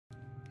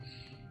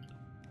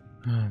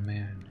Oh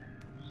man,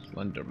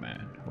 Slender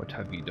Man, what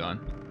have you done?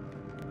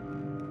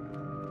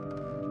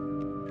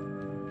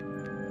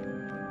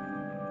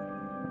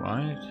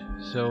 Right,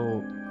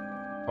 so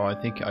oh, I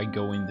think I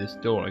go in this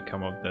door. I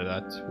come up there.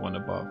 That's one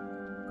above.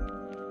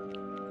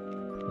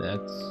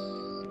 That's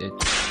it.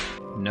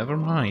 Never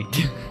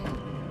mind.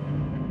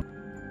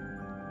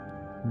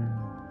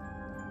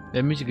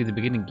 That music at the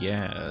beginning,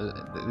 yeah.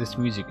 This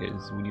music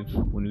is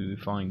when we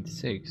find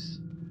 6.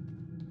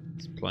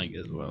 It's playing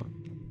as well.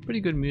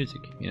 Pretty good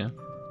music, you know.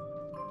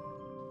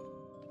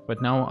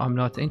 But now I'm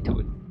not into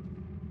it.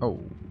 Oh,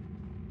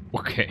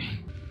 okay.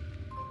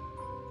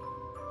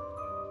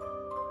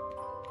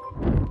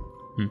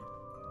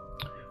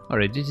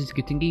 Alright, this is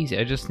getting easy.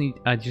 I just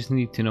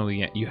need to know.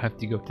 Yeah, you have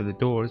to go to the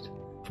doors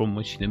from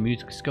which the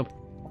music is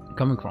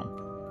coming from.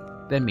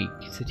 That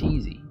makes it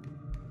easy.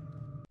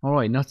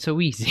 Alright, not so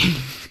easy.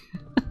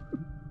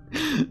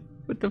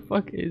 What the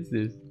fuck is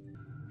this?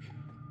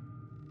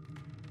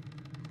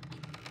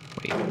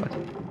 Wait, what?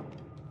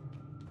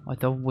 I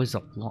thought it was I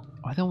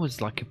thought it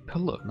was like a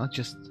pillow, not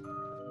just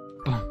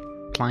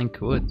plank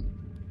wood.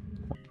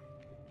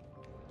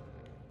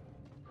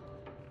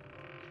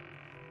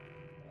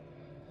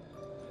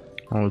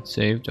 Oh, it's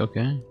saved.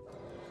 Okay.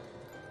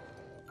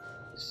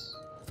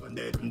 Oh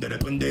no!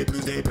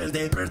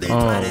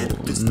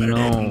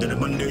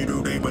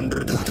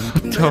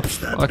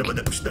 What the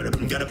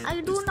fuck?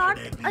 I do not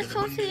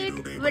associate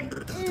with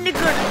nigger.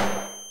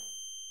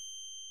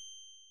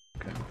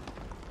 Okay.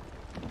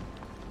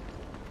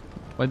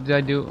 What did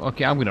I do?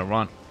 Okay, I'm gonna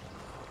run.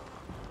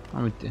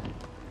 I'm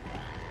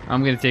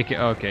gonna take it.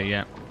 Okay,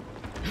 yeah.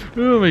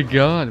 Oh my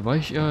god! Why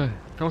she?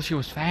 Thought she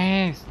was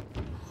fast.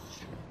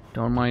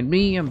 Don't mind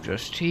me. I'm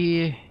just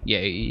here.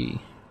 Yay!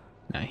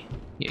 Nah.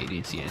 Yeah, you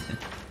didn't see anything.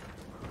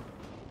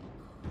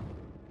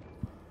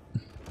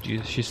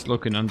 Jesus, she's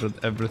looking under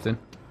everything.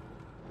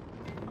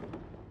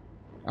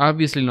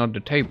 Obviously not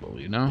the table,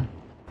 you know?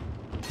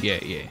 Yeah,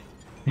 yeah.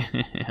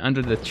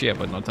 Under the chair,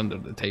 but not under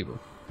the table.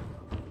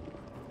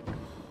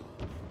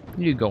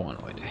 You go on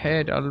right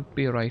ahead, I'll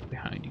be right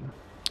behind you.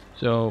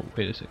 So,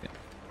 wait a second.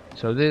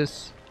 So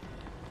this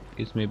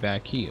gets me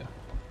back here.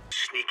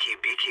 Sneaky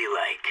beaky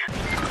like.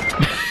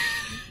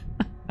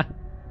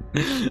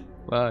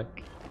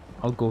 Fuck.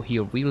 I'll go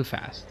here real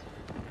fast.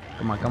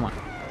 Come on, come on.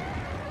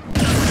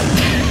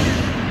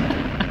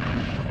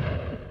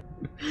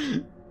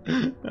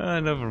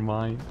 Never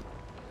mind.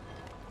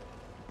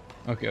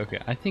 Okay, okay.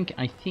 I think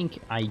I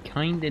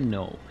kinda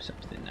know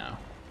something now.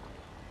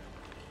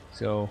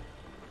 So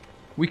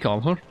we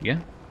call her,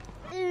 yeah?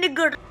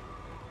 Nigger.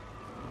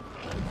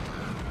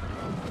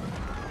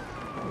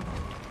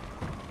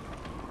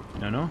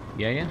 No, no?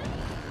 Yeah, yeah?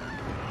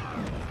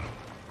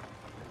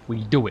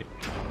 We do it.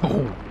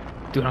 Oh!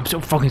 Dude, I'm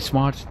so fucking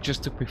smart.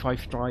 Just took me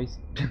 5 tries.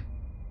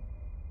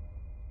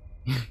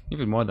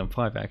 Even more than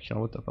 5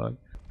 actually. What the fuck?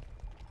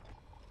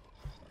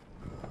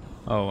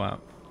 Oh wow.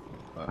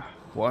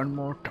 One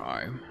more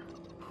time.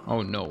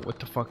 Oh no, what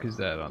the fuck is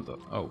that on the...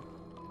 Oh.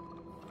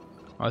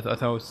 I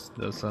thought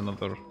there's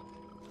another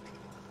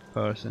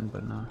person,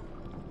 but no.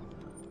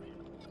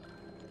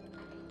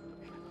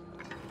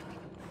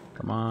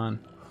 Come on.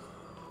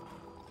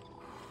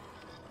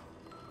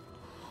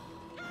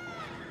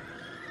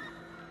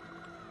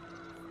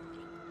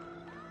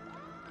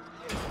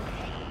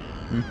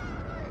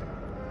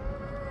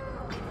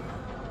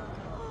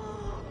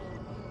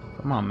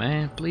 Come on,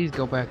 man. Please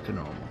go back to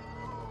normal.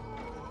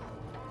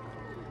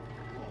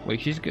 Wait,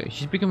 she's good.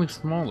 She's becoming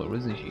smaller,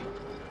 isn't she?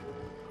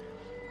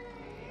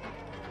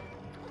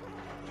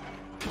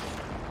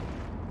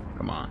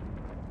 Come on.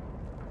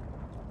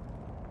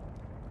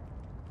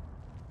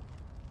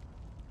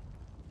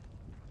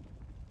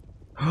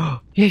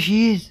 Yeah,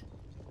 she is.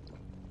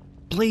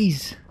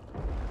 Please.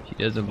 She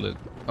doesn't look.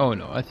 Oh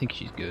no, I think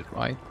she's good,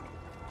 right?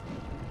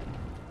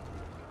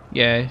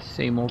 Yeah,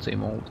 same old,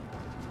 same old.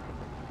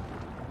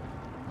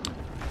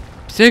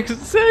 6,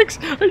 6!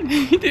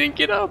 He didn't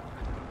get up.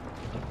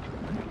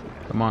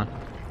 Come on.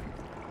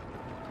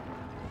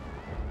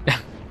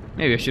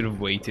 Maybe I should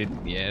have waited.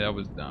 Yeah, that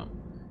was dumb.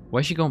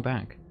 Why is she going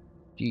back?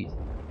 Jeez.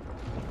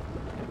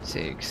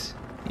 6.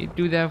 You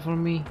do that for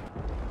me?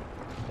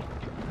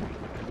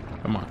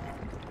 Come on.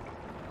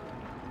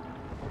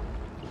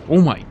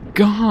 Oh my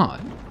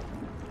god!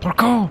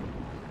 Parkour!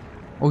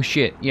 Oh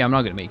shit. Yeah, I'm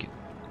not gonna make it.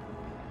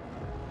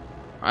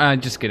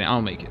 Just kidding.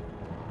 I'll make it.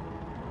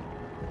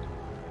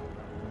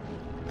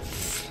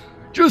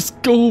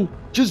 Just go!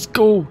 Just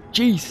go!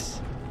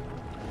 Jeez!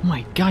 Oh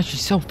my gosh,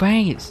 she's so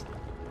fast!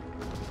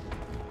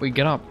 Wait,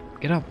 get up.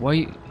 Get up.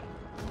 Why?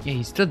 Yeah,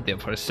 he stood there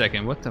for a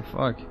second. What the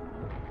fuck?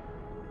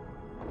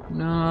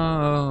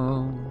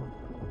 No.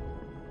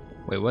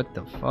 Wait, what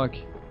the fuck?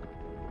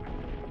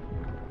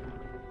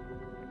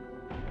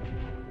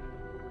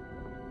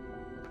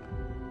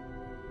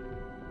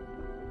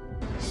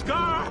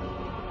 Scar!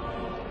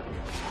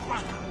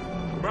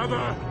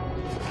 Brother!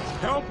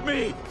 Help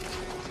me!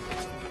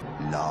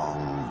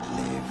 Long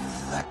live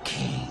the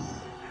king.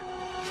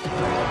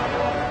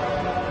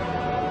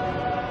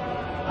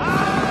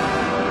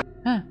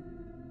 Huh.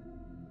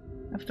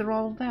 After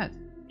all of that,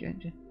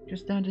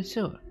 just down the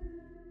sewer.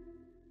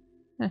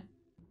 Huh.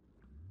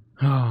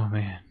 Oh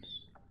man,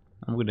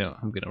 I'm gonna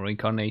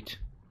reincarnate.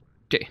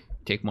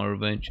 Take my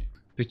revenge.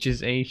 Which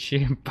is a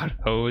shame, but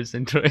hoes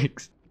and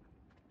tricks.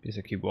 Just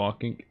I keep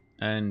walking,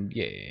 and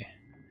yeah.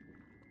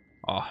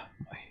 Oh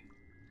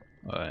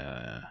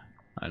my.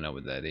 I know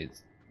what that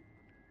is.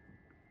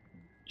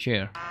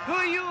 Chair. Who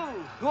are you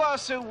who are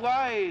so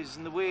wise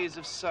in the ways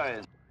of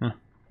science? Huh.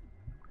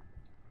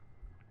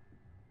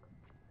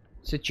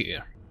 It's a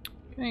chair.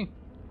 Okay.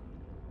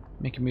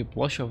 Making me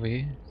blush over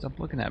here. Stop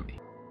looking at me.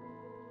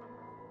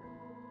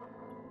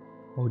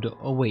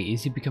 Oh wait,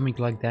 is he becoming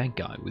like that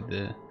guy with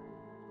the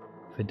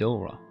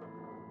fedora?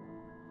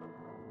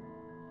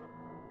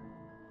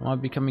 Am I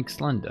becoming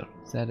slender?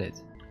 Is that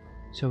it?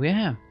 So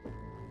yeah,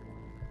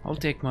 I'll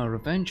take my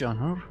revenge on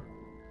her.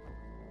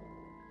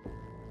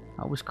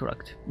 I was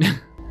correct.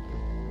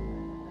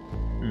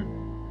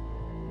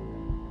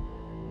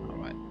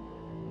 Alright.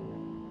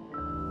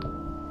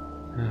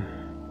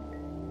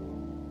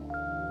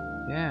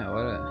 Yeah,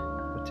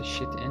 what a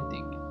shit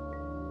ending.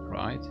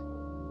 Right?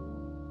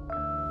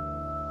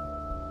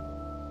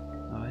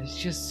 Oh, it's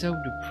just so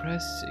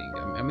depressing.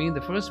 I mean,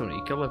 the first one,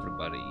 you kill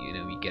everybody, you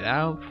know, you get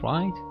out,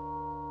 right?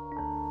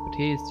 But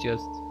here's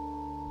just...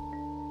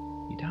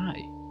 you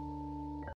die.